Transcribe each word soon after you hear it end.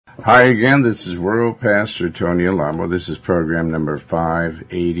Hi again, this is World Pastor Tony Alamo. This is program number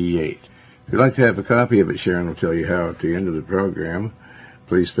 588. If you'd like to have a copy of it, Sharon will tell you how at the end of the program.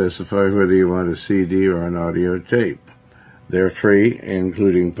 Please specify whether you want a CD or an audio tape. They're free,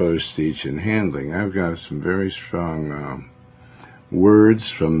 including postage and handling. I've got some very strong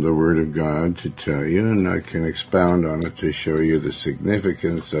words from the Word of God to tell you, and I can expound on it to show you the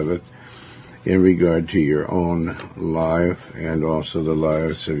significance of it in regard to your own life and also the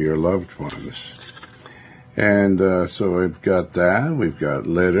lives of your loved ones. And so we've got that. We've got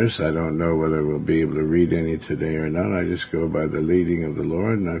letters. I don't know whether we'll be able to read any today or not. I just go by the leading of the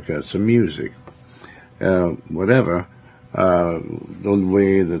Lord, and I've got some music. Whatever, the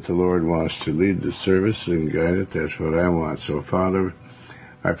way that the Lord wants to lead the service and guide it, that's what I want. So, Father,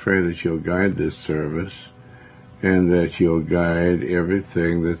 I pray that you'll guide this service, and that you'll guide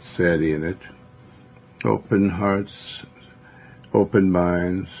everything that's said in it. Open hearts, open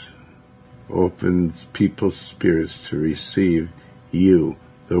minds, open people's spirits to receive you,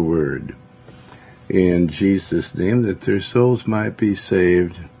 the Word. In Jesus' name, that their souls might be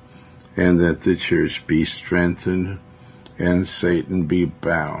saved, and that the church be strengthened, and Satan be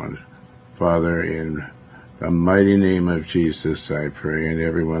bound. Father, in the mighty name of Jesus, I pray, and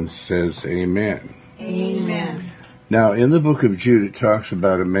everyone says amen. Amen. Now, in the book of Jude, it talks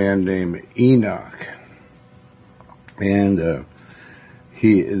about a man named Enoch. And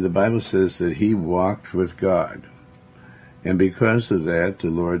the Bible says that he walked with God. And because of that,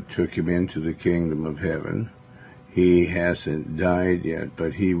 the Lord took him into the kingdom of heaven. He hasn't died yet,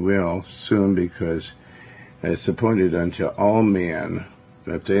 but he will soon, because it's appointed unto all men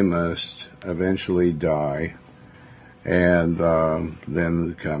that they must eventually die. And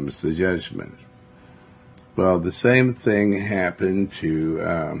then comes the judgment. Well, the same thing happened to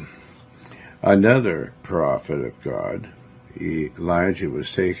another prophet of God. Elijah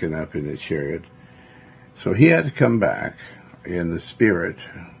was taken up in a chariot. So he had to come back in the spirit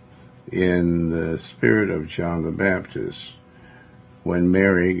of John the Baptist. When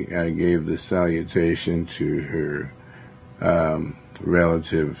Mary gave the salutation to her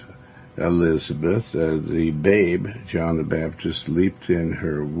relative Elizabeth, the babe, John the Baptist, leaped in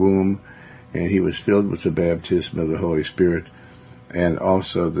her womb, and he was filled with the baptism of the Holy Spirit and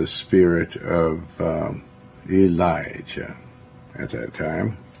also the spirit of Elijah at that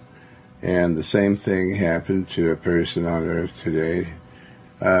time. And the same thing happened to a person on earth today,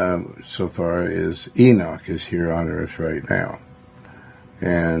 so far as Enoch is here on earth right now.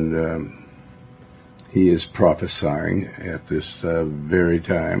 And he is prophesying at this very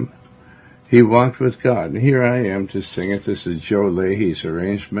time. He walked with God. And here I am to sing it. This is Joe Leahy's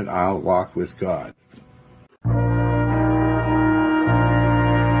arrangement, I'll Walk with God.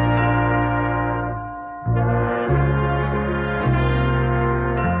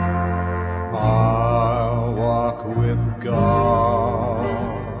 I'll walk with God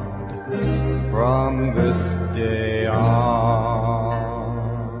from this day on.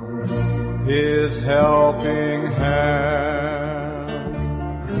 His helping hand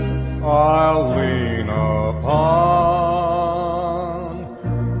I'll lean upon.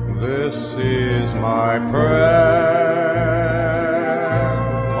 This is my prayer,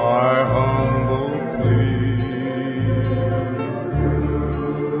 my humble plea.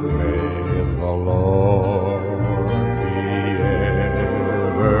 May the Lord be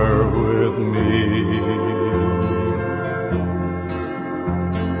ever with me.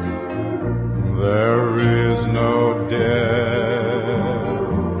 There is no death,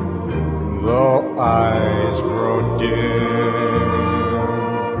 though eyes grow dim.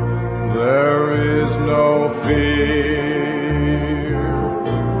 There is no fear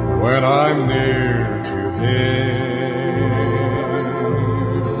when I'm near to Him.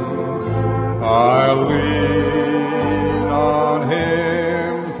 I lean on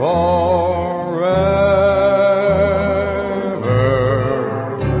Him forever,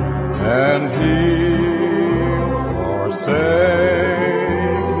 and He'll forsake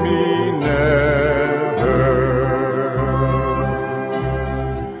me never.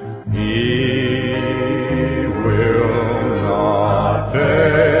 He will not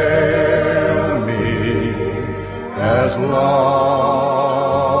fail me as long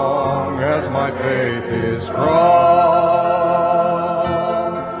as my faith is strong.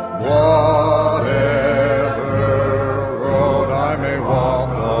 Whatever road I may walk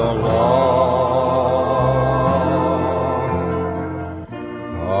along,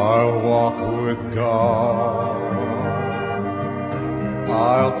 I'll walk with God.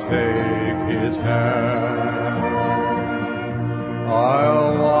 I'll take His hand.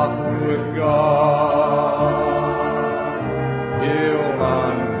 I'll walk with God. He'll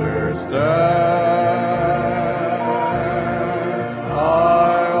understand.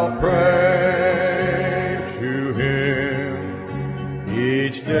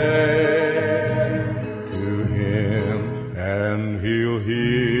 he'll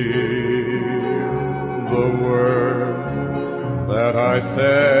hear the word that I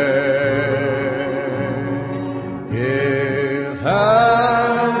say. His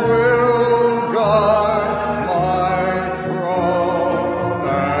hand will guide my throne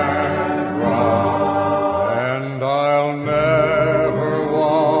and ground, and I'll never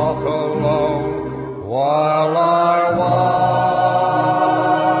walk alone while I walk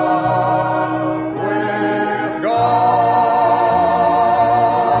with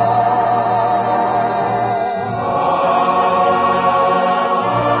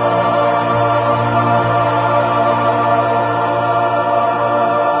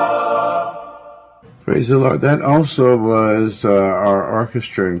Praise the Lord. That also was our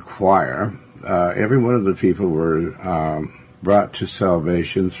orchestra and choir. Every one of the people were brought to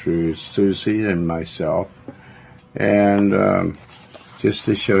salvation through Susie and myself. And just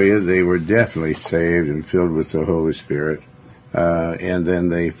to show you, they were definitely saved and filled with the Holy Spirit. And then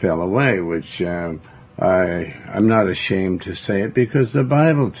they fell away, which I'm not ashamed to say it because the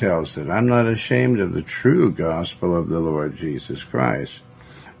Bible tells it. I'm not ashamed of the true gospel of the Lord Jesus Christ.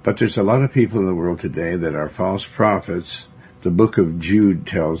 But there's a lot of people in the world today that are false prophets. The book of Jude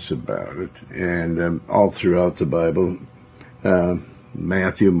tells about it, and all throughout the Bible,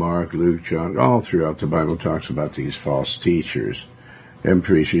 Matthew, Mark, Luke, John, all throughout the Bible talks about these false teachers and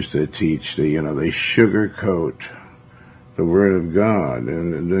preachers that teach, they sugarcoat the Word of God.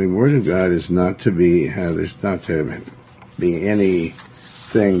 And the Word of God is not to be, there's not to be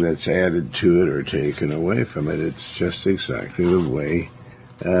anything that's added to it or taken away from it. It's just exactly the way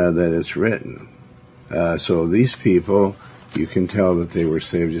that it's written. So these people, you can tell that they were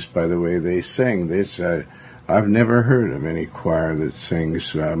saved just by the way they sing. I've never heard of any choir that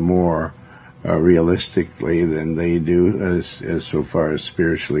sings more realistically than they do, as so far as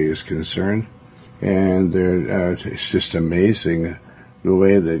spiritually is concerned. And it's just amazing the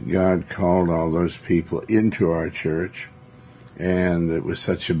way that God called all those people into our church. And it was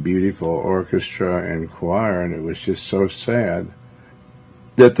such a beautiful orchestra and choir, and it was just so sad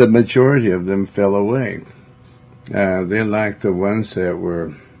that the majority of them fell away. They're like the ones that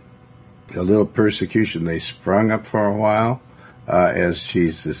were a little persecution. They sprung up for a while, as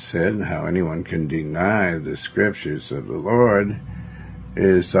Jesus said, how anyone can deny the scriptures of the Lord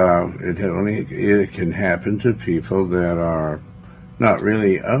is it can happen to people that are not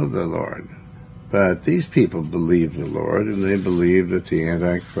really of the Lord. But these people believe the Lord, and they believe that the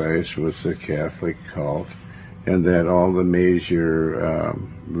Antichrist was a Catholic cult, and that all the major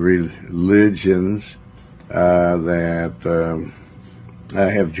religions that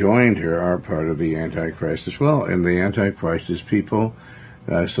have joined her are part of the Antichrist as well. And the Antichrist is people,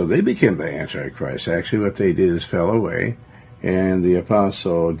 so they became the Antichrist. Actually, what they did is fell away, and the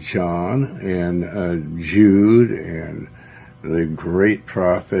Apostle John and Jude and the great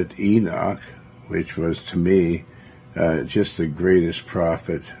prophet Enoch, which was to me just the greatest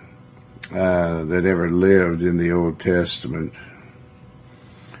prophet that ever lived in the Old Testament.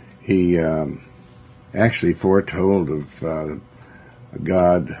 He actually foretold of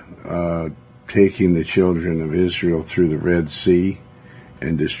God taking the children of Israel through the Red Sea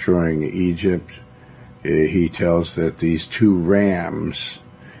and destroying Egypt. He tells that these two rams,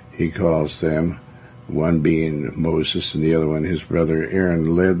 he calls them, one being Moses and the other one his brother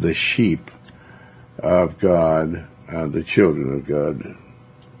Aaron, led the sheep of God, the children of God,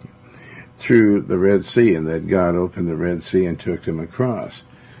 through the Red Sea, and that God opened the Red Sea and took them across.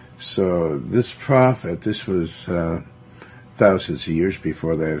 So this prophet, this was thousands of years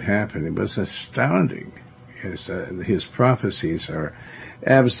before that happened. It was astounding. His prophecies are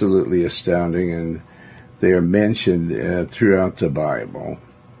absolutely astounding, and they are mentioned throughout the Bible.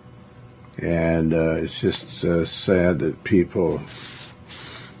 And it's just sad that people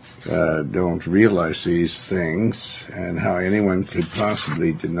don't realize these things, and how anyone could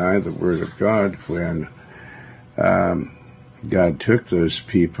possibly deny the Word of God when God took those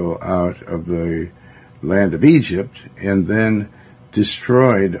people out of the land of Egypt and then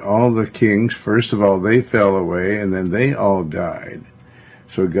destroyed all the kings. First of all, they fell away, and then they all died.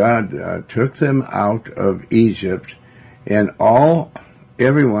 So God took them out of Egypt, and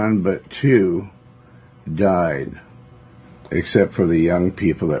everyone but two died, except for the young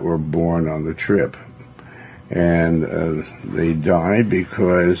people that were born on the trip. And they died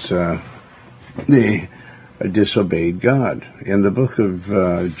because they disobeyed God. And the book of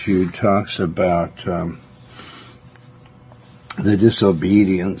Jude talks about the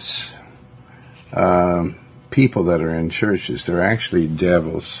disobedience people that are in churches. They're actually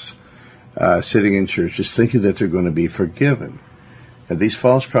devils sitting in churches thinking that they're going to be forgiven. And these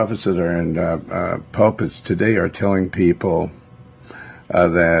false prophets that are in pulpits today are telling people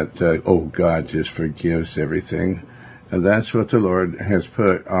God just forgives everything. And that's what the Lord has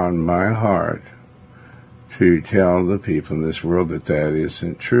put on my heart, to tell the people in this world that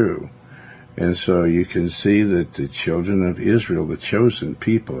isn't true. And so you can see that the children of Israel, the chosen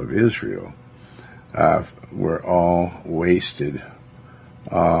people of Israel, were all wasted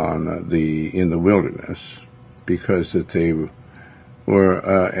in the wilderness, because that they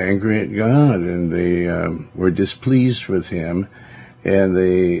were angry at God, and they were displeased with Him, and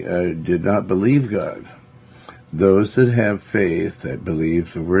they did not believe God. Those that have faith, that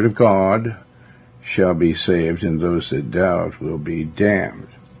believe the Word of God, shall be saved, and those that doubt will be damned.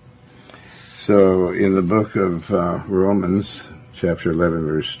 So in the book of Romans, chapter 11,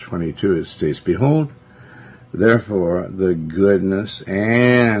 verse 22, it states, "Behold, therefore, the goodness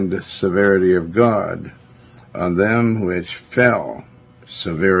and severity of God on them which fell,"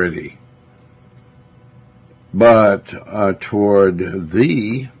 severity, "but toward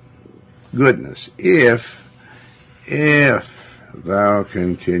thee goodness, if thou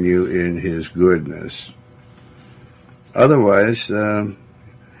continue in His goodness. Otherwise,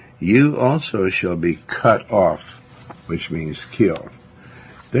 you also shall be cut off," which means killed.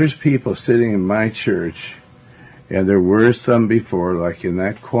 There's people sitting in my church, and there were some before, like in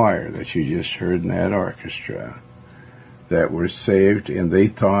that choir that you just heard in that orchestra, that were saved, and they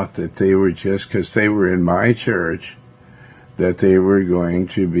thought that they were, just because they were in my church, that they were going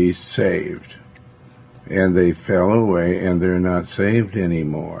to be saved. And they fell away, and they're not saved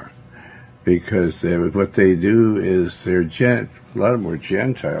anymore, because what they do is a lot of them were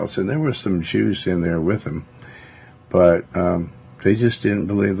Gentiles, and there were some Jews in there with them, but they just didn't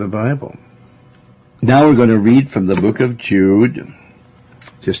believe the Bible. Now we're going to read from the book of Jude,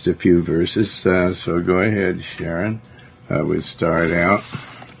 just a few verses, so go ahead, Sharon. We'll start out.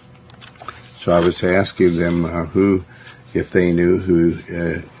 So I was asking them if they knew who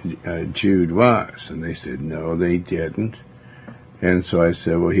Jude was, and they said no, they didn't. And so I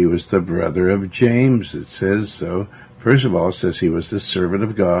said, well, he was the brother of James. It says so. First of all, it says he was the servant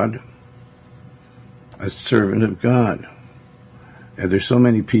of God. A servant of God. And there's so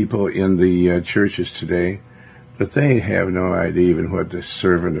many people in the churches today that they have no idea even what the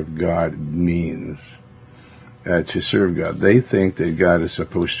servant of God means. To serve God. They think that God is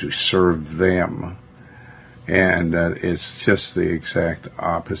supposed to serve them. And it's just the exact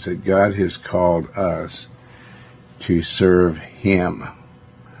opposite. God has called us to serve Him.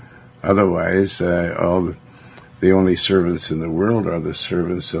 Otherwise, the only servants in the world are the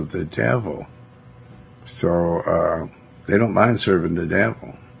servants of the devil. So they don't mind serving the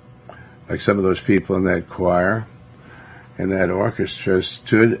devil. Like some of those people in that choir and that orchestra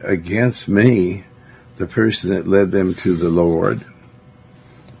stood against me, the person that led them to the Lord,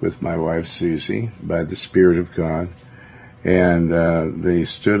 with my wife Susie, by the Spirit of God, and they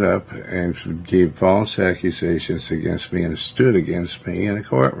stood up and gave false accusations against me and stood against me in a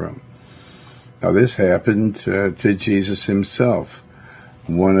courtroom. Now this happened to Jesus Himself.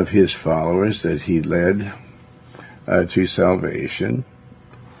 One of His followers that He led to salvation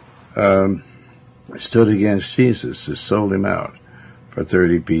stood against Jesus, and sold Him out for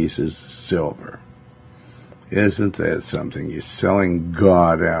 30 pieces of silver. Isn't that something? You're selling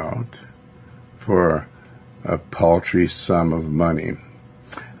God out for a paltry sum of money.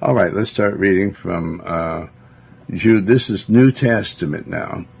 All right, let's start reading from Jude. This is New Testament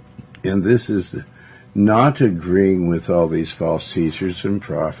now, and this is not agreeing with all these false teachers and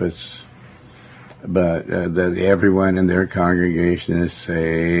prophets, but that everyone in their congregation is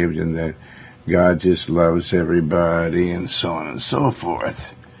saved, and that God just loves everybody, and so on and so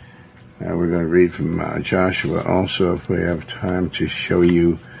forth. We're going to read from Joshua also, if we have time, to show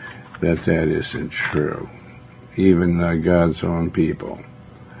you that isn't true. Even God's own people.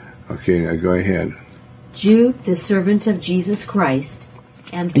 Okay, now go ahead. Jude, the servant of Jesus Christ.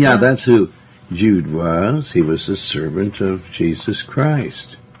 And yeah, that's who Jude was. He was a servant of Jesus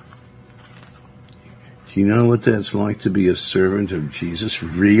Christ. Do you know what that's like to be a servant of Jesus?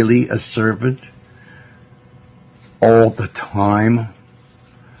 Really a servant? All the time?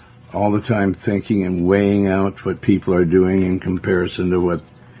 All the time thinking and weighing out what people are doing in comparison to what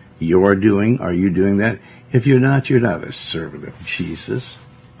you're doing. Are you doing that? If you're not a servant of Jesus.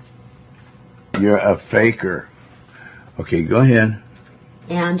 You're a faker. Okay, go ahead.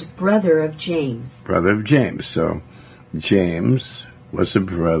 And brother of James. Brother of James. So James was a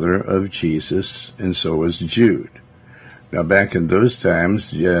brother of Jesus, and so was Jude. Now back in those times,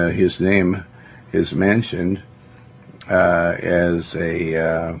 his name is mentioned as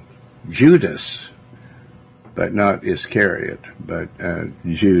a Judas, but not Iscariot, but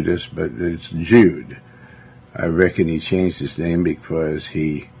Judas, but it's Jude. I reckon he changed his name because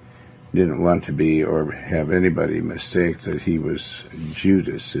he didn't want to be or have anybody mistake that he was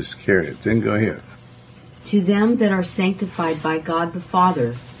Judas Iscariot. Then go ahead. To them that are sanctified by God the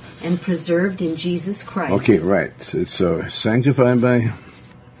Father and preserved in Jesus Christ. Okay, right. So sanctified by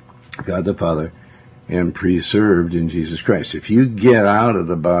God the Father and preserved in Jesus Christ. If you get out of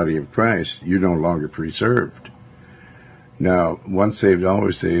the body of Christ, you're no longer preserved. Now, once saved,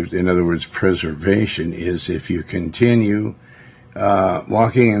 always saved. In other words, preservation is if you continue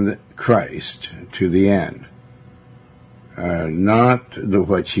walking in Christ to the end. Not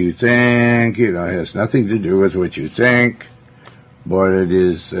what you think, it has nothing to do with what you think, but it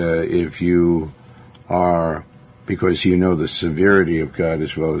is if you are, because you know the severity of God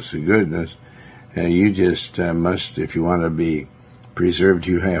as well as the goodness, and you just must, if you want to be preserved,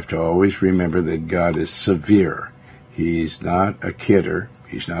 you have to always remember that God is severe. He's not a kidder.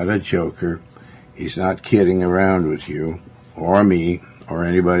 He's not a joker. He's not kidding around with you or me or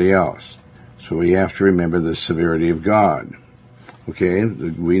anybody else. So we have to remember the severity of God. Okay,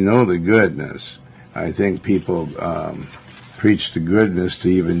 we know the goodness. I think people preach the goodness to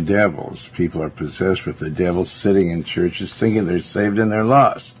even devils. People are possessed with the devil sitting in churches thinking they're saved and they're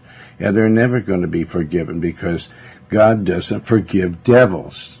lost. And they're never going to be forgiven because God doesn't forgive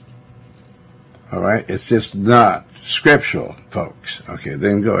devils. All right? It's just not scriptural, folks. Okay,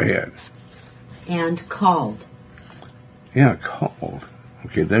 then go ahead. And called. Yeah, called.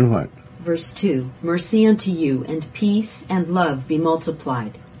 Okay, then what? Verse 2, mercy unto you, and peace and love be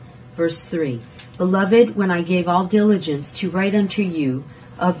multiplied. Verse 3, beloved, when I gave all diligence to write unto you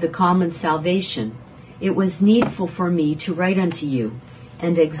of the common salvation, it was needful for me to write unto you,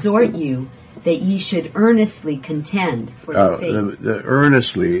 and exhort you that ye should earnestly contend for the faith. The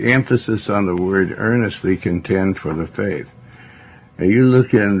earnestly, emphasis on the word earnestly contend for the faith. Now you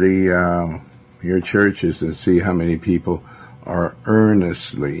look in your churches and see how many people are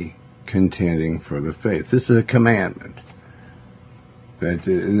earnestly contending for the faith. This is a commandment.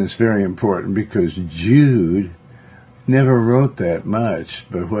 And it's very important because Jude never wrote that much,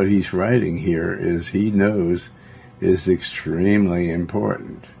 but what he's writing here is he knows is extremely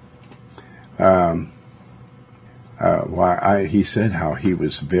important. He said how he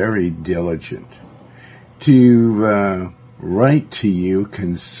was very diligent to write to you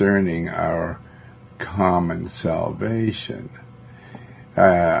concerning our common salvation.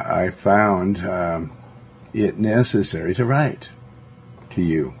 I found it necessary to write to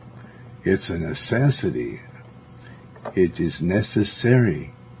you. It's a necessity. It is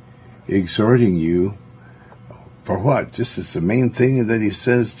necessary. Exhorting you for what? Just as the main thing that he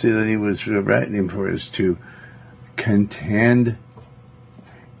says that he was writing him for is to contend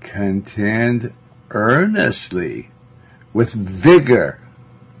earnestly with vigor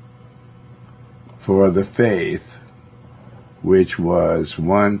for the faith which was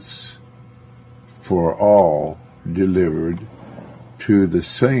once for all delivered to the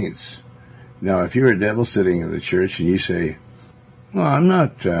saints. Now, if you're a devil sitting in the church and you say, well, I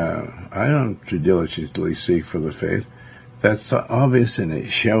don't diligently seek for the faith, that's obvious and it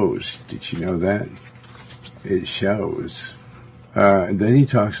shows. Did you know that? It shows. Then he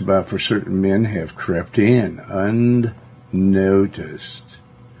talks about for certain men have crept in unnoticed.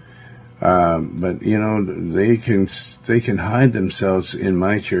 But you know, they can hide themselves in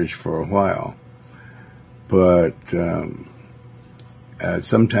my church for a while, but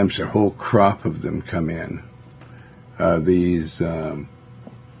sometimes a whole crop of them come in. These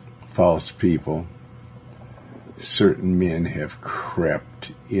false people, certain men have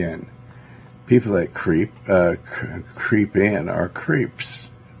crept in. People that creep in are creeps.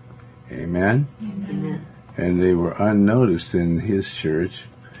 Amen? Amen. And they were unnoticed in his church,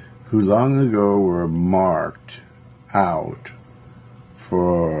 who long ago were marked out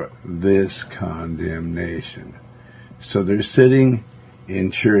for this condemnation. So they're sitting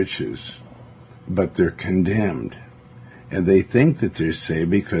in churches, but they're condemned. And they think that they're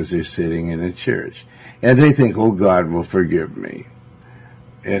saved because they're sitting in a church. And they think, oh, God will forgive me.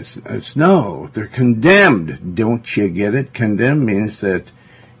 It's no, they're condemned. Don't you get it? Condemned means that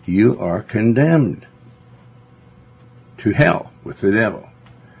you are condemned to hell with the devil.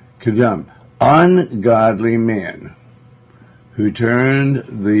 Condemned. Ungodly men who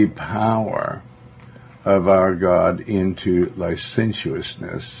turned the power of our God into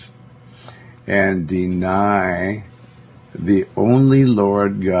licentiousness and deny the only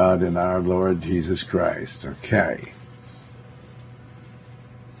Lord God and our Lord Jesus Christ. Okay.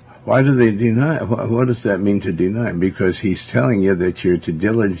 Why do they deny? What does that mean to deny? Because he's telling you that you're to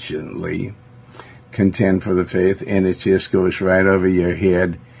diligently contend for the faith, and it just goes right over your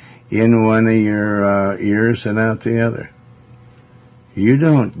head in one of your ears and out the other. You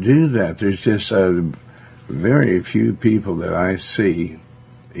don't do that. There's just very few people that I see,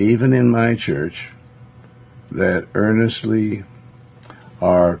 even in my church, that earnestly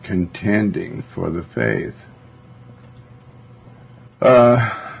are contending for the faith.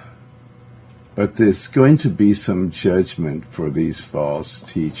 But there's going to be some judgment for these false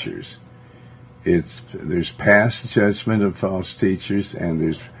teachers. There's past judgment of false teachers, and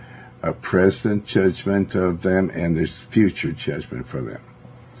there's a present judgment of them, and there's future judgment for them.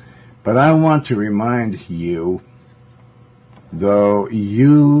 But I want to remind you, though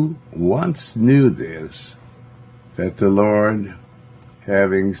you once knew this, that the Lord,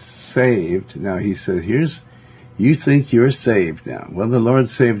 having saved, now he said, you think you're saved now. Well, the Lord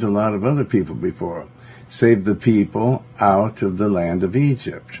saved a lot of other people before. Saved the people out of the land of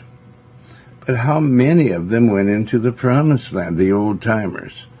Egypt. But how many of them went into the promised land, the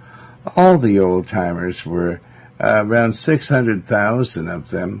old-timers? All the old-timers were, around 600,000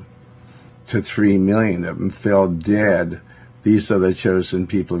 of them to 3 million of them fell dead. These are the chosen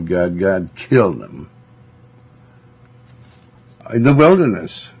people of God. God killed them in the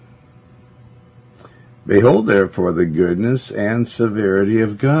wilderness. Behold, therefore, the goodness and severity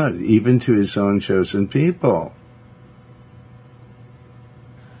of God, even to his own chosen people.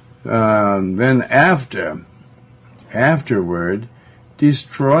 Then afterward,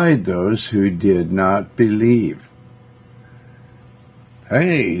 destroyed those who did not believe.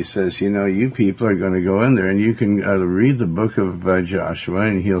 Hey, he says, you people are going to go in there, and you can read the book of Joshua,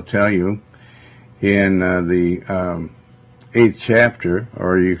 and he'll tell you in the 8th chapter,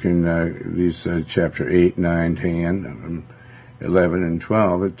 or you can, chapter 8, 9, 10, 11, and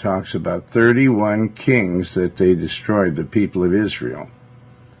 12, it talks about 31 kings that they destroyed, the people of Israel.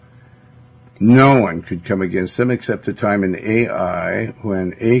 No one could come against them except the time in Ai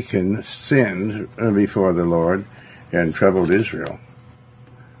when Achan sinned before the Lord and troubled Israel.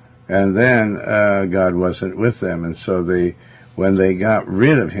 And then God wasn't with them, and so when they got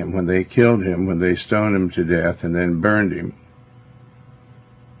rid of him, when they killed him, when they stoned him to death and then burned him,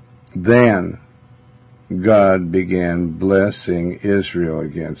 then God began blessing Israel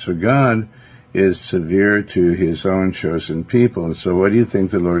again. So God is severe to his own chosen people. And so what do you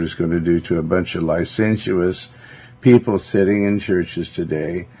think the Lord is going to do to a bunch of licentious people sitting in churches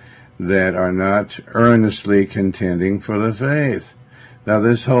today that are not earnestly contending for the faith? Now,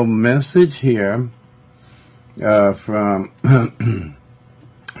 this whole message here from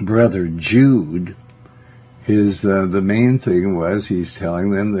Brother Jude is the main thing was he's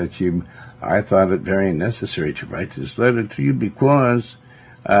telling them that I thought it very necessary to write this letter to you because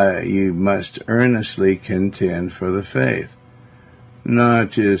you must earnestly contend for the faith,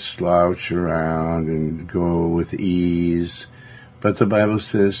 not just slouch around and go with ease, but the Bible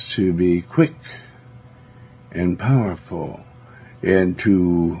says to be quick and powerful and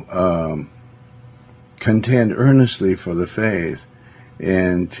to contend earnestly for the faith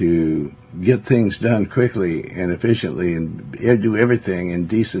and to get things done quickly and efficiently and do everything in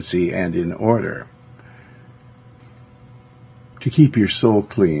decency and in order. To keep your soul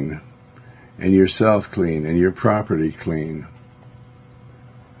clean and yourself clean and your property clean.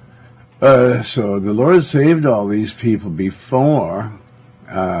 So the Lord saved all these people before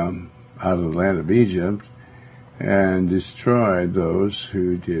out of the land of Egypt and destroyed those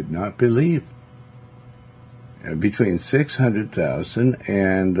who did not believe. Between 600,000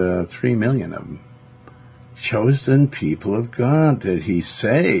 and 3 million of them. Chosen people of God that he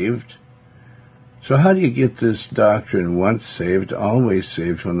saved. So how do you get this doctrine, once saved, always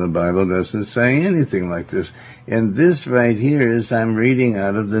saved, when the Bible doesn't say anything like this? And this right here is I'm reading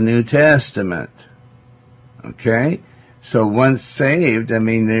out of the New Testament. Okay? So once saved, I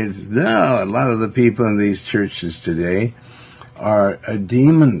mean, a lot of the people in these churches today are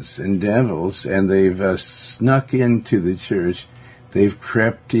demons and devils, and they've snuck into the church. They've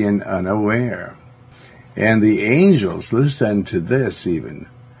crept in unaware. And the angels, listen to this even,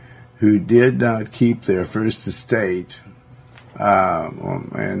 who did not keep their first estate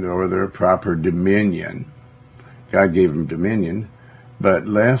or their proper dominion. God gave them dominion, but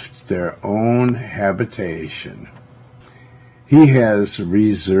left their own habitation. He has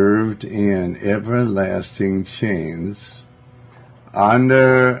reserved in everlasting chains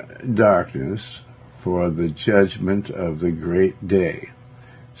under darkness for the judgment of the great day.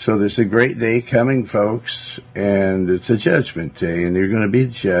 So there's a great day coming, folks, and it's a judgment day, and you're going to be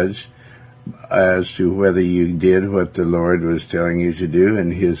judged as to whether you did what the Lord was telling you to do,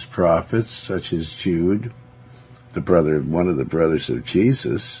 and his prophets, such as Jude, one of the brothers of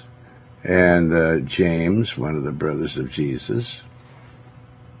Jesus, and James, one of the brothers of Jesus,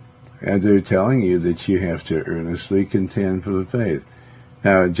 And they're telling you that you have to earnestly contend for the faith.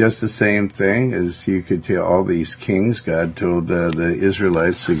 Now, just the same thing as you could tell all these kings, God told the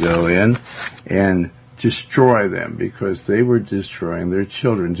Israelites to go in and destroy them because they were destroying their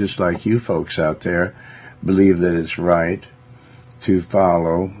children, just like you folks out there believe that it's right to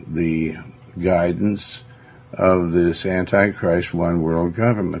follow the guidance of this Antichrist one world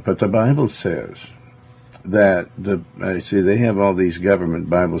government. But the Bible says that they have all these government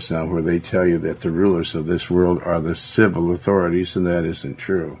Bibles now where they tell you that the rulers of this world are the civil authorities, and that isn't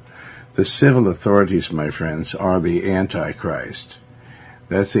true. The civil authorities, my friends, are the Antichrist.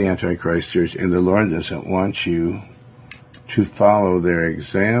 That's the Antichrist church, and the Lord doesn't want you to follow their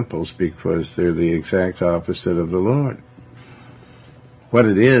examples because they're the exact opposite of the Lord. What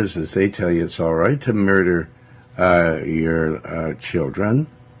it is they tell you it's all right to murder your children.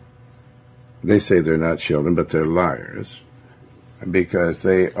 They say they're not children, but they're liars, because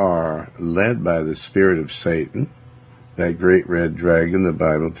they are led by the spirit of Satan, that great red dragon the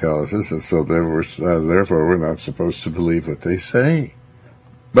Bible tells us, and so therefore we're not supposed to believe what they say.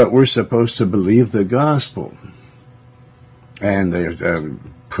 But we're supposed to believe the gospel. And they're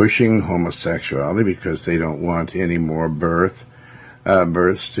pushing homosexuality because they don't want any more births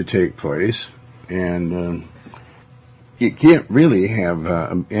to take place. And you can't really have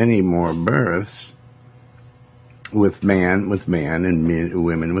any more births with man and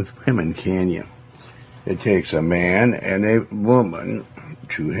women with women, can you? It takes a man and a woman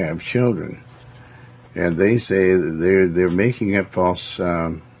to have children. And they say they're making up false,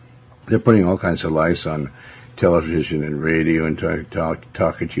 they're putting all kinds of lies on television and radio and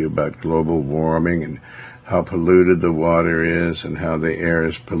talking to you about global warming and how polluted the water is and how the air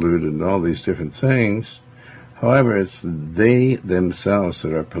is polluted and all these different things. However, it's they themselves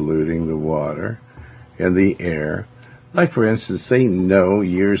that are polluting the water and the air. Like, for instance, they know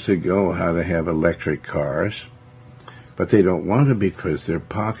years ago how to have electric cars, but they don't want to because their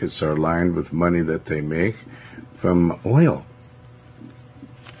pockets are lined with money that they make from oil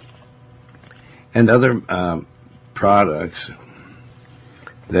and other products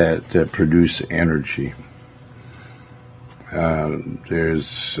that produce energy.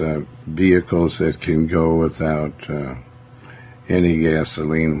 There's vehicles that can go without any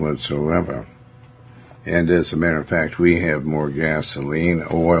gasoline whatsoever. And as a matter of fact, we have more gasoline,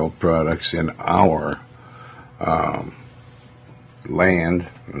 oil products in our land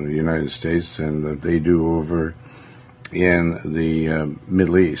in the United States than they do over in the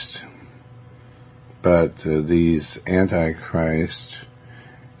Middle East. But these Antichrist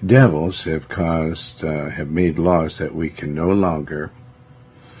devils have made laws that we can no longer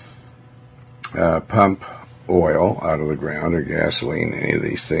pump oil out of the ground or gasoline, any of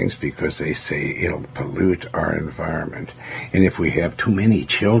these things, because they say it'll pollute our environment. And if we have too many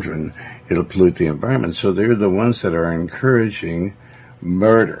children, it'll pollute the environment. So they're the ones that are encouraging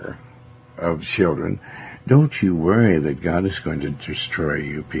murder of children. Don't you worry that God is going to destroy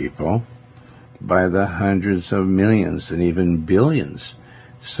you people by the hundreds of millions and even billions.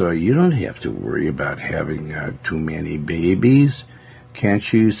 So you don't have to worry about having too many babies.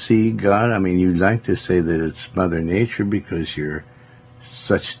 Can't you see God? I mean, you'd like to say that it's Mother Nature because you're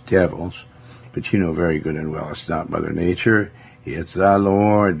such devils, but you know very good and well it's not Mother Nature. It's the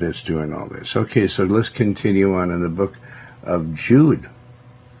Lord that's doing all this. Okay, so let's continue on in the book of Jude.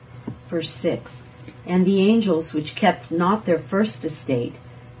 Verse 6, And the angels which kept not their first estate,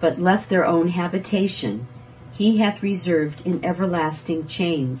 but left their own habitation, he hath reserved in everlasting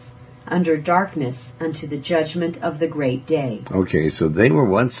chains, under darkness unto the judgment of the great day. Okay, so they were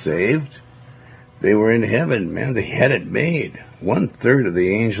once saved. They were in heaven, man. They had it made. 1/3 of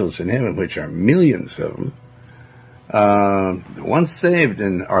the angels in heaven, which are millions of them, once saved.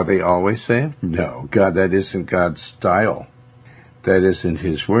 And are they always saved? No, God, that isn't God's style. That isn't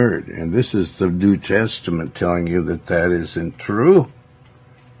His word. And this is the New Testament telling you that that isn't true.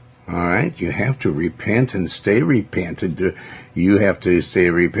 All right, you have to repent and stay repented. You have to stay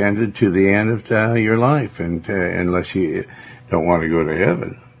repented to the end of your life, and unless you don't want to go to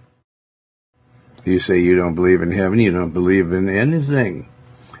heaven. You say you don't believe in heaven, you don't believe in anything.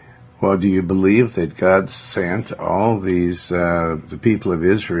 Well, do you believe that God sent all these, the people of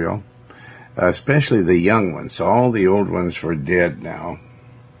Israel, especially the young ones? All the old ones were dead now,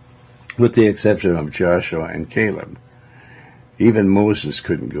 with the exception of Joshua and Caleb. Even Moses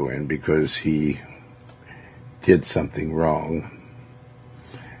couldn't go in because he did something wrong.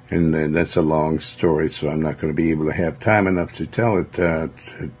 And that's a long story, so I'm not going to be able to have time enough to tell it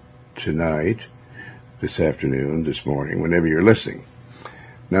tonight, this afternoon, this morning, whenever you're listening.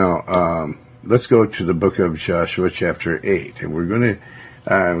 Now, let's go to the book of Joshua, chapter 8. And we're going to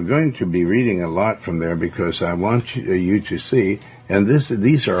I'm going to be reading a lot from there because I want you to see, and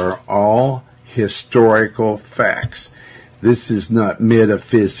these are all historical facts. This is not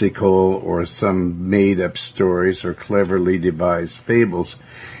metaphysical or some made-up stories or cleverly devised fables.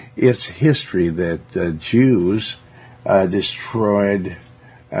 It's history that the Jews destroyed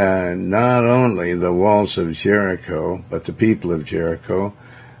not only the walls of Jericho, but the people of Jericho,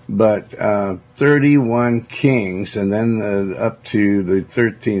 but 31 kings, and then up to the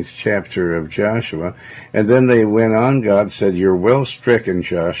 13th chapter of Joshua. And then they went on, God said, "You're well stricken,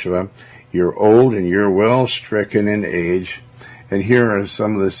 Joshua. You're old and you're well stricken in age. And here are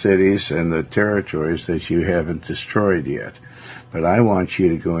some of the cities and the territories that you haven't destroyed yet. But I want you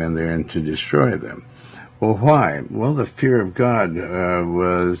to go in there and to destroy them." Well, why? Well, the fear of God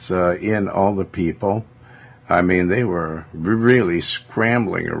was in all the people. I mean, they were really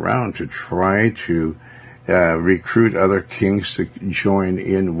scrambling around to try to recruit other kings to join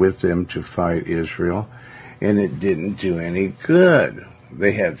in with them to fight Israel, and it didn't do any good.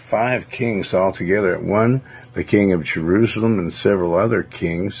 They had 5 kings altogether. One, the king of Jerusalem, and several other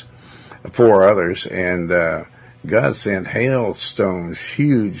kings, 4 others, and God sent hailstones,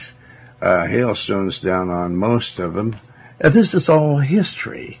 huge hailstones down on most of them. This is all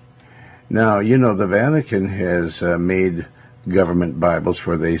history. Now, you know, the Vatican has made government Bibles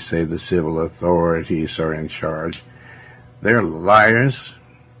where they say the civil authorities are in charge. They're liars,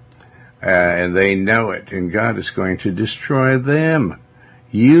 and they know it, and God is going to destroy them.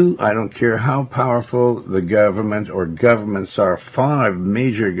 I don't care how powerful the government or governments are, 5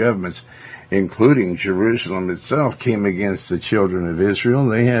 major governments, including Jerusalem itself, came against the children of Israel.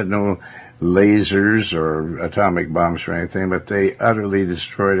 They had no lasers or atomic bombs or anything, but they utterly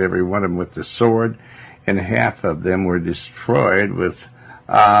destroyed every one of them with the sword, and half of them were destroyed with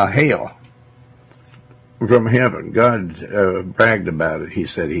hail from heaven. God bragged about it. He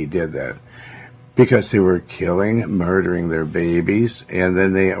said he did that because they were killing, murdering their babies, and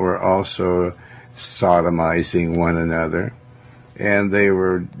then they were also sodomizing one another, and they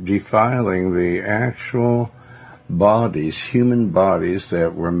were defiling the actual bodies, human bodies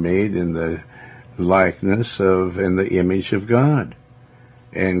that were made in the likeness of, in the image of God.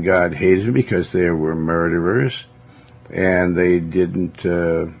 And God hated them because they were murderers, and they didn't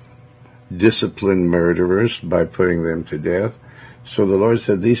discipline murderers by putting them to death. So the Lord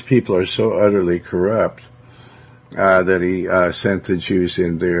said, these people are so utterly corrupt that he sent the Jews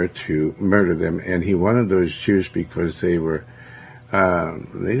in there to murder them. And he wanted those Jews because they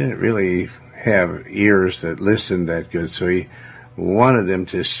didn't really have ears that listened that good. So he wanted them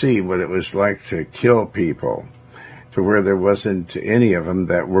to see what it was like to kill people, to where there wasn't any of them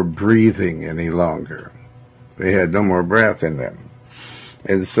that were breathing any longer. They had no more breath in them.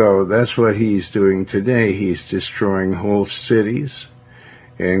 And so that's what he's doing today. He's destroying whole cities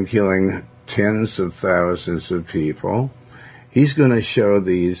and killing tens of thousands of people. He's going to show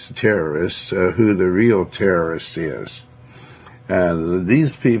these terrorists who the real terrorist is.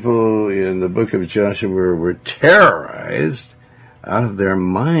 These people in the book of Joshua were terrorized out of their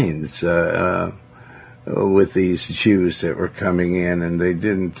minds with these Jews that were coming in, and they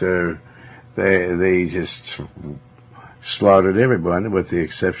didn't. They just slaughtered everyone with the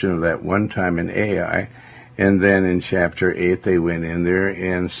exception of that one time in Ai. And then in chapter 8, they went in there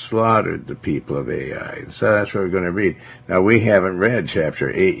and slaughtered the people of Ai. So that's what we're going to read. Now, we haven't read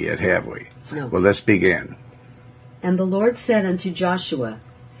chapter 8 yet, have we? No. Well, let's begin. And the Lord said unto Joshua,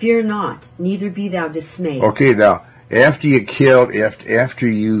 Fear not, neither be thou dismayed. Okay, now, after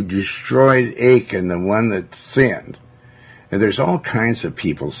you destroyed Achan, the one that sinned, and there's all kinds of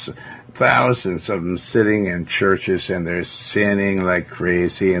people, thousands of them sitting in churches, and they're sinning like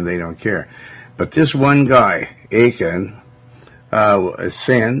crazy, and they don't care. But this one guy, Achan,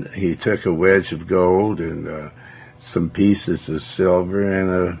 sinned. He took a wedge of gold and some pieces of silver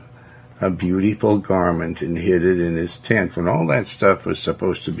and a beautiful garment and hid it in his tent. When all that stuff was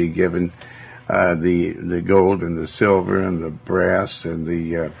supposed to be given, the gold and the silver and the brass and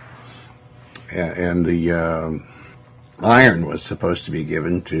the iron was supposed to be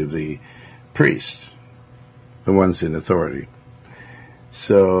given to the priests, the ones in authority.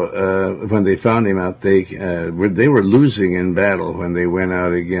 So when they found him out, they were losing in battle when they went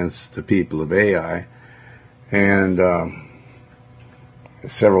out against the people of Ai, and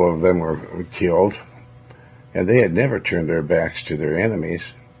several of them were killed, and they had never turned their backs to their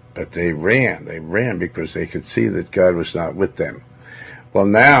enemies, but they ran because they could see that God was not with them. Well,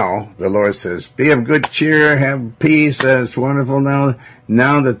 now the Lord says, be of good cheer, have peace, that's wonderful.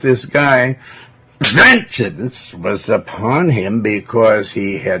 Now that this guy, vengeance was upon him because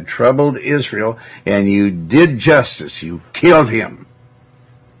he had troubled Israel, and you did justice, you killed him.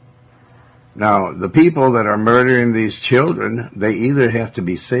 Now, the people that are murdering these children, they either have to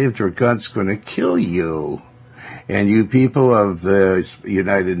be saved or God's going to kill you. And you people of the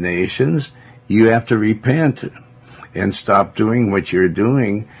United Nations, you have to repent and stop doing what you're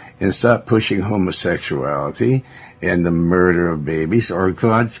doing and stop pushing homosexuality and the murder of babies, or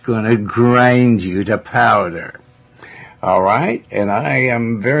God's going to grind you to powder. All right? And I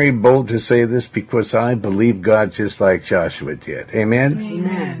am very bold to say this because I believe God just like Joshua did. Amen?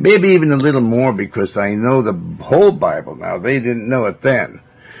 Amen. Maybe even a little more because I know the whole Bible now. They didn't know it then.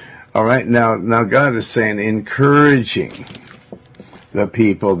 All right? Now God is saying, encouraging the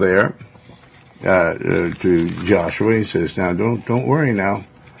people there to Joshua. He says, now don't worry now.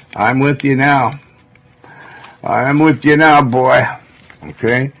 I'm with you now. I'm with you now, boy.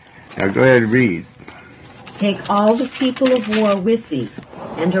 Okay? Now go ahead and read. Take all the people of war with thee,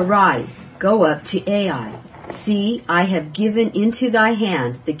 and arise, go up to Ai. See, I have given into thy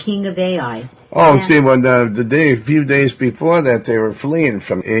hand the king of Ai. Oh, see, well, a few days before that, they were fleeing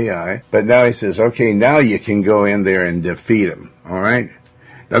from Ai, but now he says, okay, now you can go in there and defeat them, all right?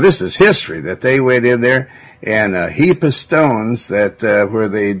 Now, this is history, that they went in there, and a heap of stones that where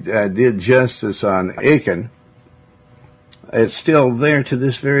they did justice on Achan, it's still there to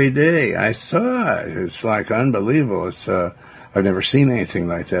this very day. I saw it. It's like unbelievable. It's I've never seen anything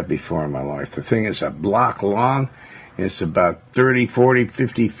like that before in my life. The thing is a block long. It's about 30, 40,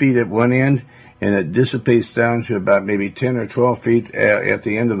 50 feet at one end, and it dissipates down to about maybe 10 or 12 feet at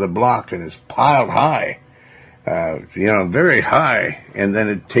the end of the block, and it's piled high, very high, and then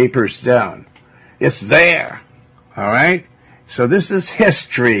it tapers down. It's there, all right? So this is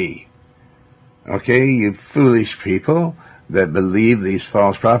history, okay, you foolish people that believe these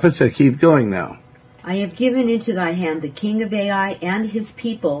false prophets. That keep going now. I have given into thy hand the king of Ai and his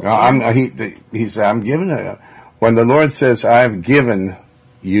people. No, he said, I'm giving it. When the Lord says, I've given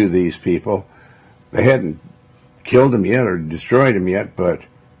you these people, they hadn't killed them yet or destroyed them yet, but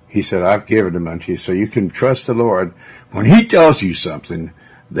he said, I've given them unto you. So you can trust the Lord when he tells you something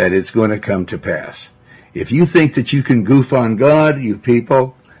that it's going to come to pass. If you think that you can goof on God, you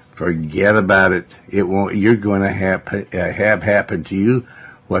people, forget about it. It won't. You're going to have happen to you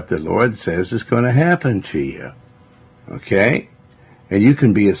what the Lord says is going to happen to you. Okay? And you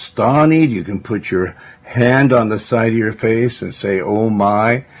can be astonished. You can put your hand on the side of your face and say, oh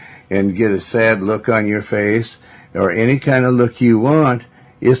my, and get a sad look on your face, or any kind of look you want.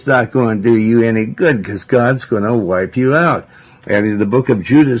 It's not going to do you any good because God's going to wipe you out. And in the book of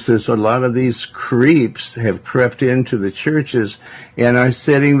Judah says a lot of these creeps have crept into the churches and are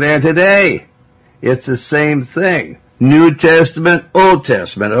sitting there today. It's the same thing. New Testament, Old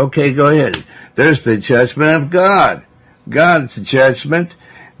Testament. Okay, go ahead. There's the judgment of God. God's judgment,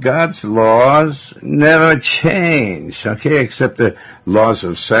 God's laws never change. Okay, except the laws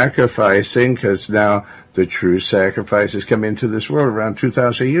of sacrificing, because now the true sacrifices come into this world around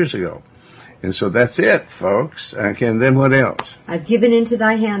 2,000 years ago. And so that's it, folks. Okay, and then what else? I've given into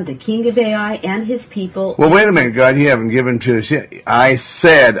thy hand the king of Ai and his people. Well, wait a minute, God, you haven't given to us yet. I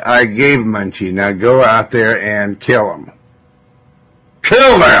said I gave them unto you. Now go out there and kill them.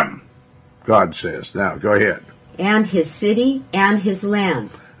 Kill them, God says. Now, go ahead. And his city and his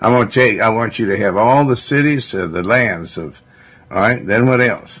land. I want you to have all the cities, the lands of... All right, then what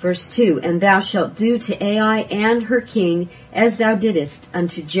else? Verse 2, and thou shalt do to Ai and her king as thou didst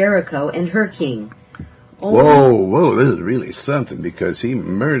unto Jericho and her king. Whoa, this is really something because he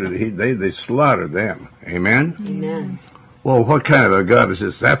murdered, they slaughtered them. Amen? Amen. Well, what kind of a God is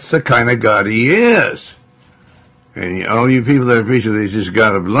this? That's the kind of God he is. And all you people that are preaching he's just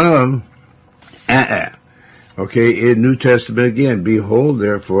God of love, Okay, in New Testament again, behold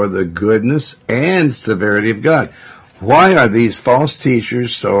therefore the goodness and severity of God. Why are these false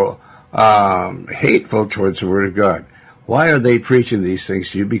teachers so hateful towards the Word of God? Why are they preaching these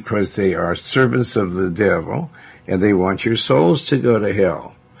things to you? Because they are servants of the devil, and they want your souls to go to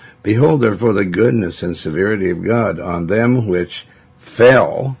hell. Behold, therefore, the goodness and severity of God on them which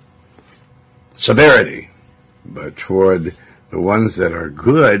fell, severity, but toward the ones that are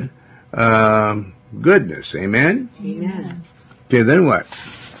good, goodness. Amen? Amen. Okay, then what?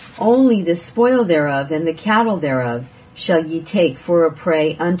 Only the spoil thereof and the cattle thereof shall ye take for a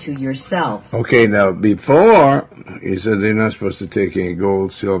prey unto yourselves. Okay, now before, he said they're not supposed to take any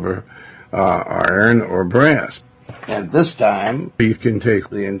gold, silver, iron, or brass. And this time, you can take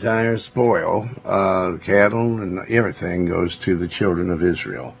the entire spoil, cattle and everything goes to the children of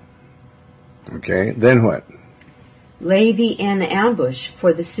Israel. Okay, then what? Lay thee an ambush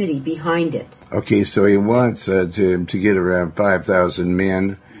for the city behind it. Okay, so he wants to get around 5,000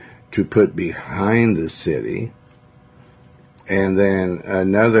 men to put behind the city, and then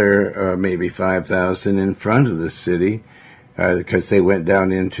another maybe 5,000 in front of the city, because they went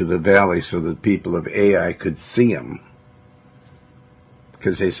down into the valley so the people of Ai could see them.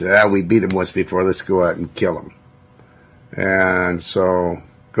 Because they said, we beat them once before, let's go out and kill them. And so,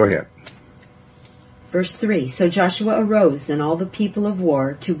 go ahead. Verse 3, So Joshua arose and all the people of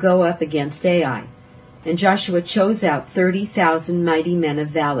war to go up against Ai. And Joshua chose out 30,000 mighty men of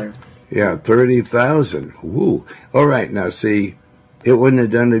valor. Yeah, 30,000. Woo. All right, now see, it wouldn't have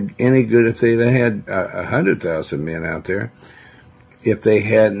done any good if they'd had 100,000 men out there. If they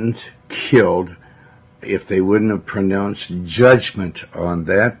hadn't killed, if they wouldn't have pronounced judgment on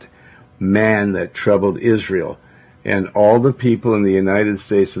that man that troubled Israel and all the people in the United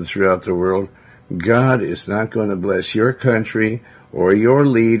States and throughout the world, God is not going to bless your country or your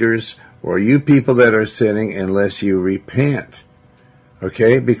leaders or you people that are sinning unless you repent.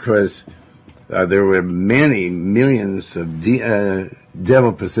 Okay? Because there were many millions of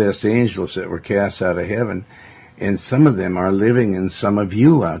devil-possessed angels that were cast out of heaven, and some of them are living in some of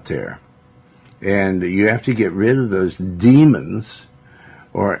you out there. And you have to get rid of those demons,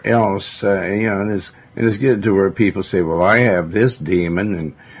 or else, and it's getting to where people say, well, I have this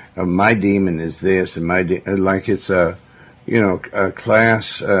demon, and my demon is this, and like it's a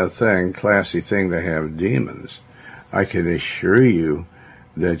classy thing to have demons. I can assure you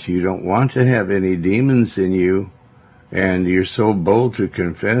that you don't want to have any demons in you, and you're so bold to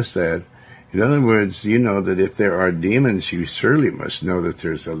confess that. In other words, you know that if there are demons, you surely must know that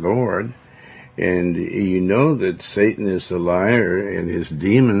there's a Lord, and you know that Satan is the liar and his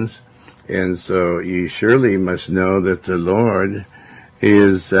demons, and so you surely must know that the Lord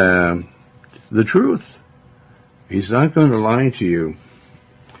is the truth. He's not going to lie to you.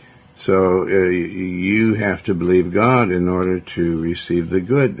 So you have to believe God in order to receive the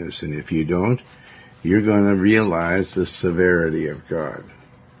goodness, and if you don't, you're going to realize the severity of God.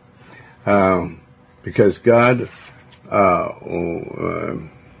 Because God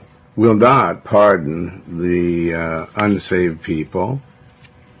will not pardon the unsaved people.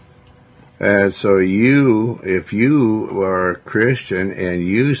 So if you are a Christian and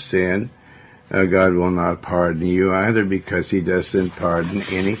you sin, God will not pardon you either, because he doesn't pardon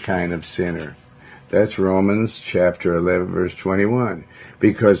any kind of sinner. That's Romans chapter 11, verse 21.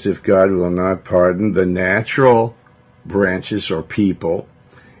 Because if God will not pardon the natural branches or people,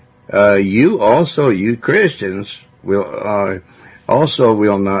 you Christians will also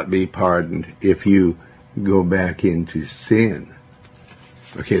will not be pardoned if you go back into sin.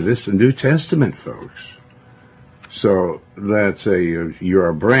 Okay, this is the New Testament, folks. So let's say you're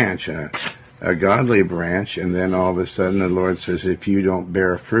a branch, a godly branch, and then all of a sudden the Lord says, if you don't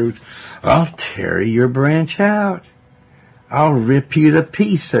bear fruit, I'll tear your branch out. I'll rip you to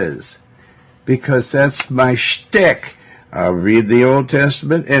pieces, because that's my shtick. I'll read the Old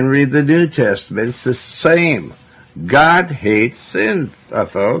Testament and read the New Testament. It's the same. God hates sin,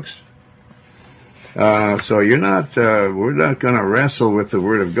 folks. So we're not going to wrestle with the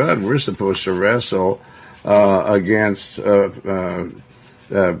Word of God. We're supposed to wrestle against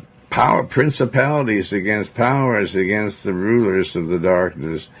principalities, against powers, against the rulers of the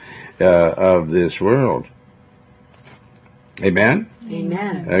darkness of this world. Amen?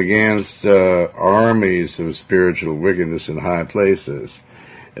 Amen. Against armies of spiritual wickedness in high places.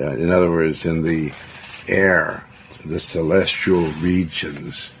 In other words, in the air, the celestial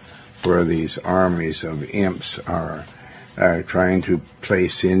regions, where these armies of imps are trying to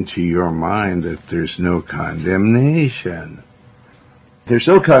place into your mind that there's no condemnation. There's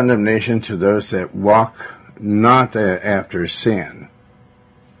no condemnation to those that walk not after sin,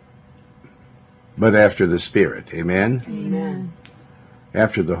 but after the Spirit. Amen? Amen.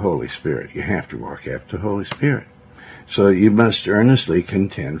 After the Holy Spirit. You have to walk after the Holy Spirit. So you must earnestly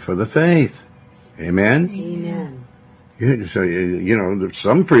contend for the faith. Amen? Amen. So,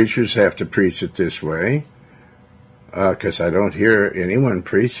 some preachers have to preach it this way, because I don't hear anyone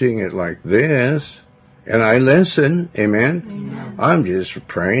preaching it like this. And I listen. Amen? Amen. I'm just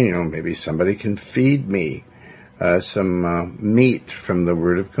praying, maybe somebody can feed me some meat from the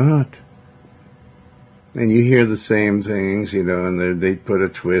Word of God. And you hear the same things, and they put a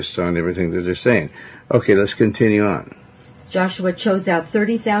twist on everything that they're saying. Okay, let's continue on. Joshua chose out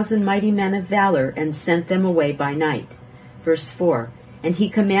 30,000 mighty men of valor and sent them away by night. Verse 4, And he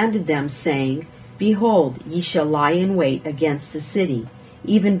commanded them, saying, Behold, ye shall lie in wait against the city,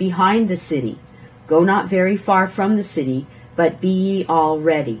 even behind the city. Go not very far from the city, but be ye all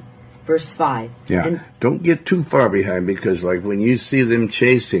ready. Verse 5. Yeah, don't get too far behind, because like when you see them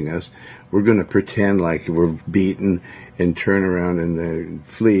chasing us, we're going to pretend like we're beaten and turn around and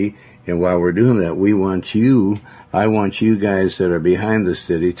flee. And while we're doing that, I want you guys that are behind the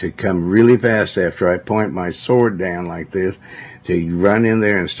city to come really fast after I point my sword down like this, to run in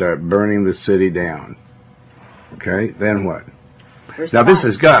there and start burning the city down. Okay, then what? Verse Now, this 5.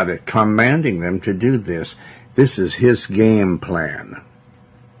 is God commanding them to do this. This is His game plan.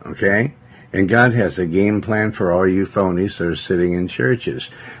 Okay? And God has a game plan for all you phonies that are sitting in churches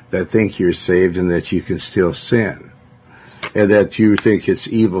that think you're saved and that you can still sin. And that you think it's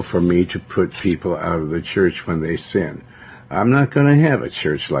evil for me to put people out of the church when they sin. I'm not going to have a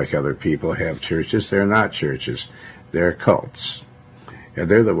church like other people have churches. They're not churches. They're cults.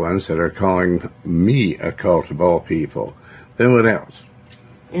 And they're the ones that are calling me a cult of all people. Then what else?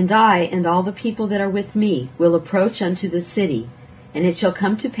 And I and all the people that are with me will approach unto the city, and it shall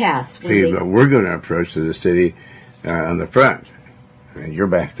come to pass when See, but we're going to approach to the city on the front. And you're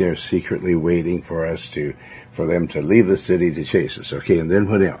back there secretly waiting for them to leave the city to chase us. Okay, and then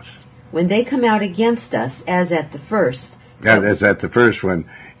what else? when they come out against us, as at the first. Yeah, that's at the first when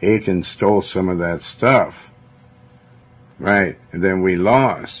Achan stole some of that stuff. Right, and then we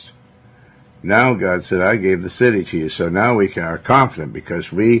lost. Now God said, I gave the city to you. So now we are confident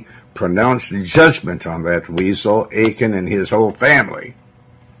because we pronounced judgment on that weasel, Achan, and his whole family.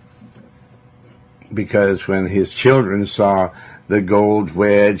 Because when his children saw the gold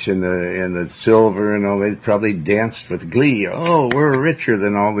wedge and the silver and all, they probably danced with glee. Oh, we're richer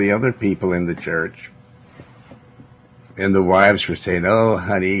than all the other people in the church. And the wives were saying, oh,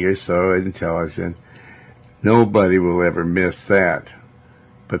 honey, you're so intelligent. Nobody will ever miss that.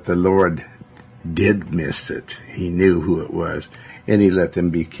 But the Lord did miss it. He knew who it was. And He let them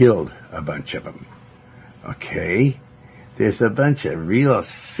be killed, a bunch of them. Okay? There's a bunch of real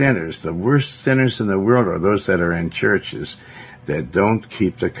sinners. The worst sinners in the world are those that are in churches that don't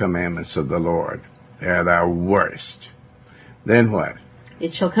keep the commandments of the Lord. They're the worst. Then what?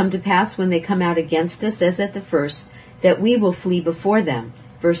 It shall come to pass when they come out against us, as at the first, that we will flee before them.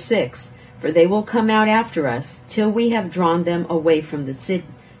 Verse 6, for they will come out after us, till we have drawn them away from the city.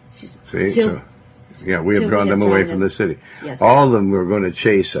 We have drawn them away from the city. Yes. All of them were going to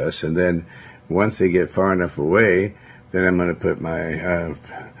chase us, and then once they get far enough away, then I'm going to put my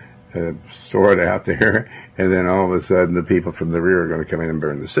sword out there, and then all of a sudden the people from the rear are going to come in and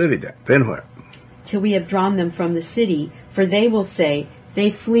burn the city down. Then what? Till we have drawn them from the city, for they will say, they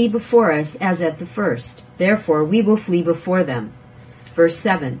flee before us as at the first. Therefore we will flee before them. Verse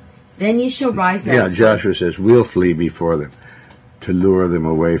 7, then ye shall rise up. Yeah, Joshua says, we'll flee before them to lure them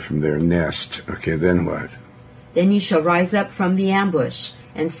away from their nest. Okay, then what? Then ye shall rise up from the ambush,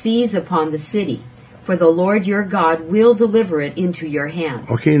 and seize upon the city. For the Lord your God will deliver it into your hand.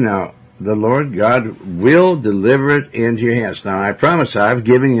 Okay, now, the Lord God will deliver it into your hands. Now, I promise I've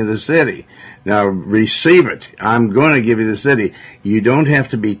given you the city. Now, receive it. I'm going to give you the city. You don't have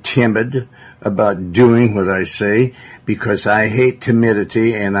to be timid about doing what I say, because I hate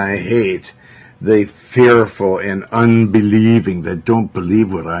timidity and I hate the fearful and unbelieving that don't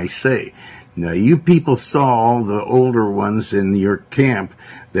believe what I say. Now, you people saw all the older ones in your camp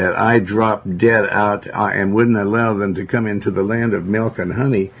that I dropped dead out and wouldn't allow them to come into the land of milk and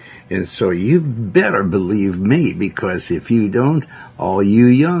honey. And so you better believe me, because if you don't, all you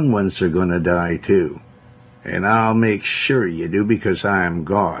young ones are going to die too. And I'll make sure you do, because I am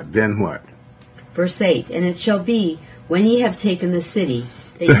God. Then what? Verse 8, and it shall be, when ye have taken the city,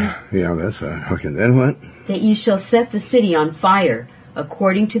 that Yeah, that's okay. Then what? that ye shall set the city on fire,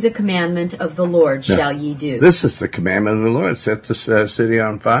 according to the commandment of the Lord shall ye do. This is the commandment of the Lord. Set the city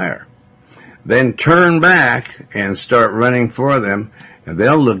on fire. Then turn back and start running for them, and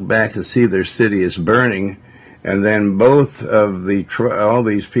they'll look back and see their city is burning, and then both of all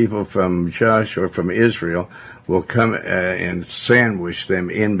these people from Joshua, from Israel, will come and sandwich them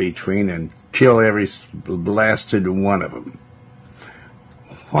in between and kill every blasted one of them.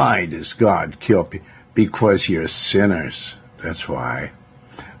 Why does God kill people? Because you're sinners. That's why.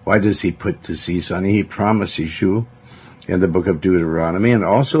 Why does He put disease on you? He promises you in the book of Deuteronomy and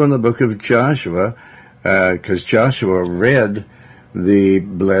also in the book of Joshua, because Joshua read the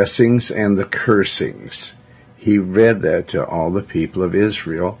blessings and the cursings. He read that to all the people of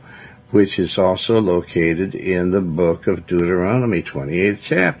Israel, which is also located in the book of Deuteronomy, 28th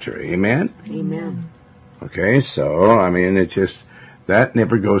chapter. Amen? Amen. Okay, so, that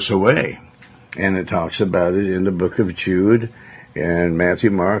never goes away. And it talks about it in the book of Jude and Matthew,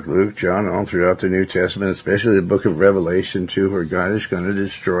 Mark, Luke, John, all throughout the New Testament, especially the book of Revelation too, where God is going to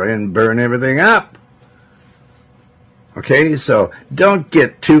destroy and burn everything up. Okay, so don't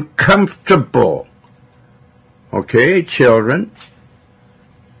get too comfortable. Okay, children?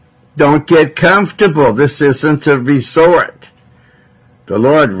 Don't get comfortable. This isn't a resort. The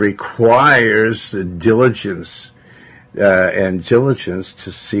Lord requires the diligence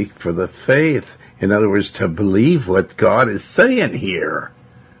to seek for the faith. In other words, to believe what God is saying here.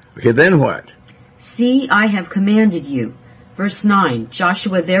 Okay, then what? See, I have commanded you. Verse 9,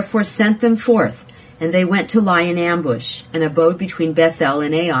 Joshua therefore sent them forth, and they went to lie in ambush, and abode between Bethel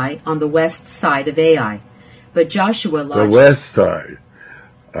and Ai on the west side of Ai. But Joshua lodged... The west side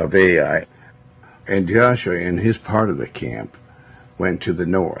of Ai. And Joshua, in his part of the camp, went to the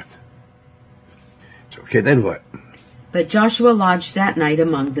north. Okay, then what? But Joshua lodged that night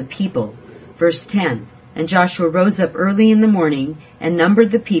among the people. Verse 10, And Joshua rose up early in the morning, and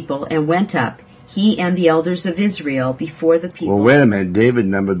numbered the people, and went up, he and the elders of Israel, before the people. Well, wait a minute. David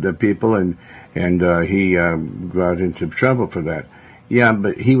numbered the people, and he got into trouble for that. Yeah,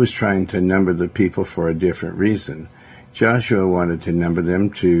 but he was trying to number the people for a different reason. Joshua wanted to number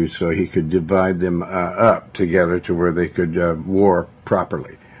them so he could divide them up together to where they could war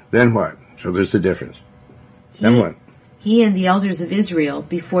properly. Then what? So there's the difference. Then what? He and the elders of Israel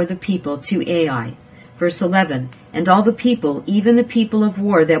before the people to Ai. Verse 11, And all the people, even the people of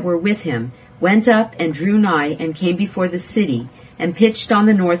war that were with him, went up and drew nigh and came before the city, and pitched on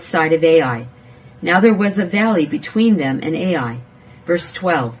the north side of Ai. Now there was a valley between them and Ai. Verse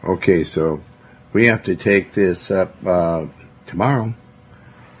 12. Okay, so we have to take this up tomorrow.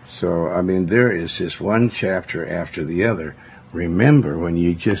 So, I mean, there is just one chapter after the other. Remember, when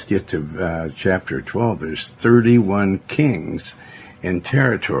you just get to chapter 12, there's 31 kings and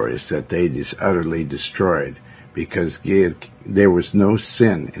territories that they just utterly destroyed because there was no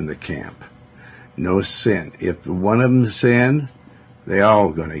sin in the camp. No sin. If one of them sinned, they all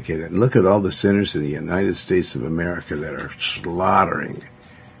going to get it. Look at all the sinners in the United States of America that are slaughtering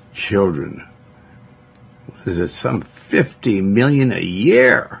children. What is it, some 50 million a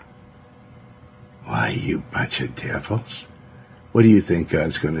year? Why, you bunch of devils. What do you think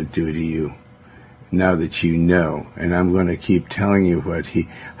God's going to do to you now that you know? And I'm going to keep telling you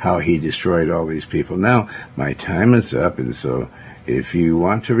how he destroyed all these people. Now, my time is up, and so if you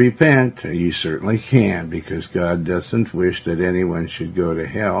want to repent, you certainly can, because God doesn't wish that anyone should go to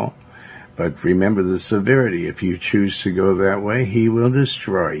hell. But remember the severity. If you choose to go that way, he will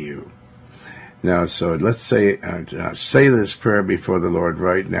destroy you. Now, so let's say this prayer before the Lord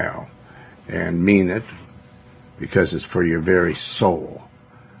right now, and mean it, because it's for your very soul.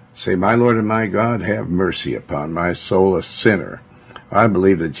 Say, my Lord and my God, have mercy upon my soul, a sinner. I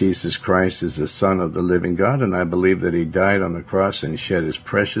believe that Jesus Christ is the Son of the living God, and I believe that he died on the cross and shed his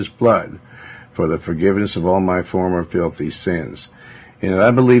precious blood for the forgiveness of all my former filthy sins. And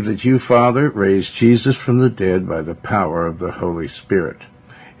I believe that you, Father, raised Jesus from the dead by the power of the Holy Spirit.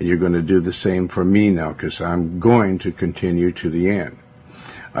 And you're going to do the same for me now, because I'm going to continue to the end.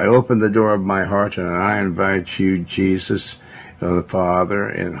 I open the door of my heart, and I invite you, Jesus, the Father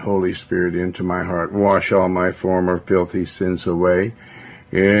and Holy Spirit, into my heart. Wash all my former filthy sins away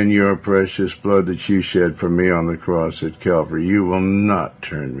in your precious blood that you shed for me on the cross at Calvary. You will not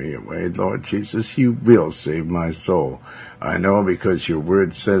turn me away, Lord Jesus. You will save my soul. I know, because your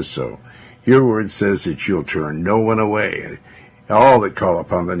word says so. Your word says that you'll turn no one away. All that call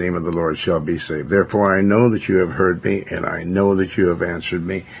upon the name of the Lord shall be saved. Therefore I know that you have heard me, and I know that you have answered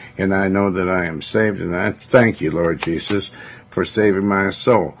me, and I know that I am saved, and I thank you, Lord Jesus, for saving my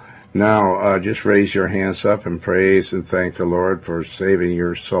soul. Now, just raise your hands up and praise and thank the Lord for saving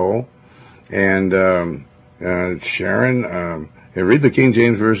your soul. And Sharon, read the King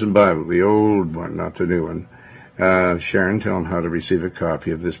James Version Bible, the old one, not the new one. Sharon, tell them how to receive a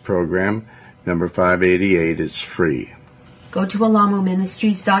copy of this program, number 588. It's free. Go to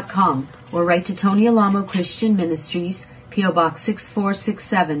alamoministries.com or write to Tony Alamo Christian Ministries, P.O. Box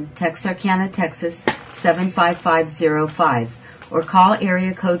 6467, Texarkana, Texas 75505, or call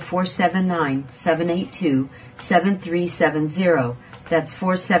area code 479-782-7370. That's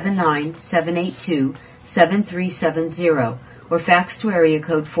 479-782-7370, or fax to area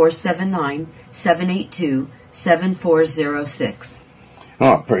code 479-782-7406.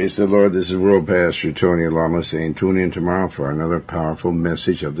 Oh, praise the Lord. This is World Pastor Tony Alamo saying tune in tomorrow for another powerful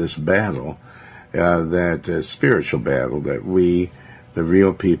message of this battle, that spiritual battle that we, the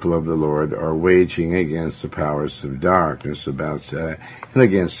real people of the Lord, are waging against the powers of darkness and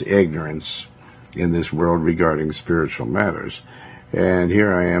against ignorance in this world regarding spiritual matters. And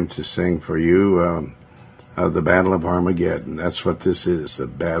here I am to sing for you the Battle of Armageddon. That's what this is, the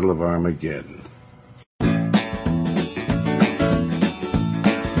Battle of Armageddon.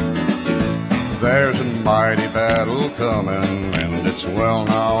 There's a mighty battle coming, and it's well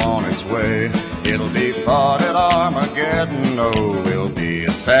now on its way. It'll be fought at Armageddon, oh, it'll be a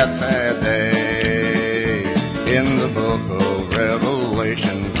sad, sad day. In the book of Revelation,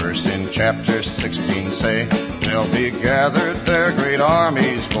 chapter 16 say, they'll be gathered there great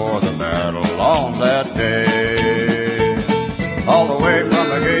armies for the battle on that day. All the way from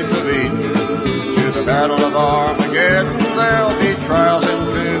the gates of Eden to the battle of Armageddon, there'll be trials and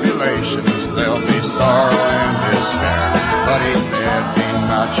tribulations, there'll be sorrow and despair. But he said, be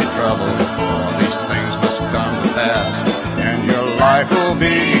not ye troubled, for these things must come to pass, and your life will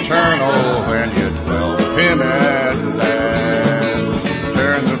be eternal when you dwell with him at last.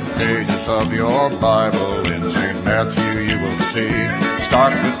 Turn the pages of your Bible in St. Matthew you will see.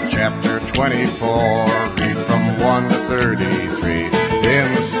 Start with chapter 24, read from 1 to 33. In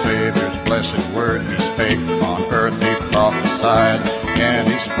the Savior's blessed word he spake, on earth he prophesied, and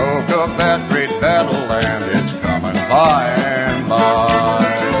he spoke of that great battle, and it's coming by and by.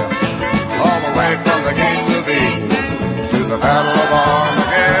 All the way from the gates of Eden to the battle of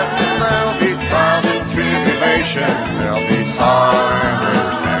Armageddon, there'll be trials and tribulation, there'll be sorrow and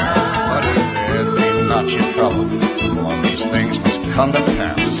despair. But he said, be not ye troubled, for these things must come to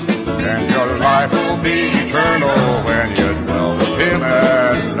pass, and your life will be eternal when you dwell with him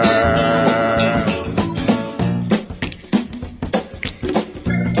at last.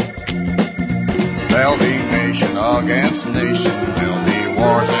 There'll be nation against nation, there'll be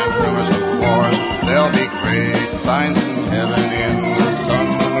wars and rumors of wars, there'll be great signs in heaven, in the sun,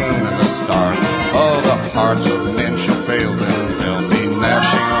 the moon, and the stars. Oh, the hearts of men shall fail them, there'll be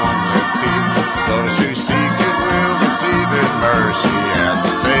gnashing on their teeth. Those who seek it will receive his mercy at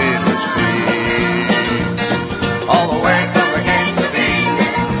the Savior's feet. All the way from the gates of Eden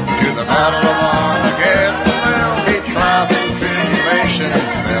to the battle of Armageddon, there'll be trials and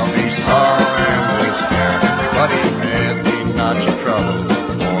tribulations, there'll be sorrow and despair. But he said, be not ye troubled,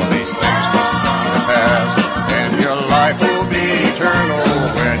 for these things must come to pass, and your life will be eternal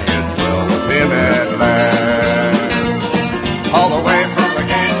when you dwell with him at last. All the way from the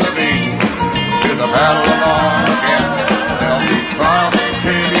gates of Eden to the battle of Armageddon,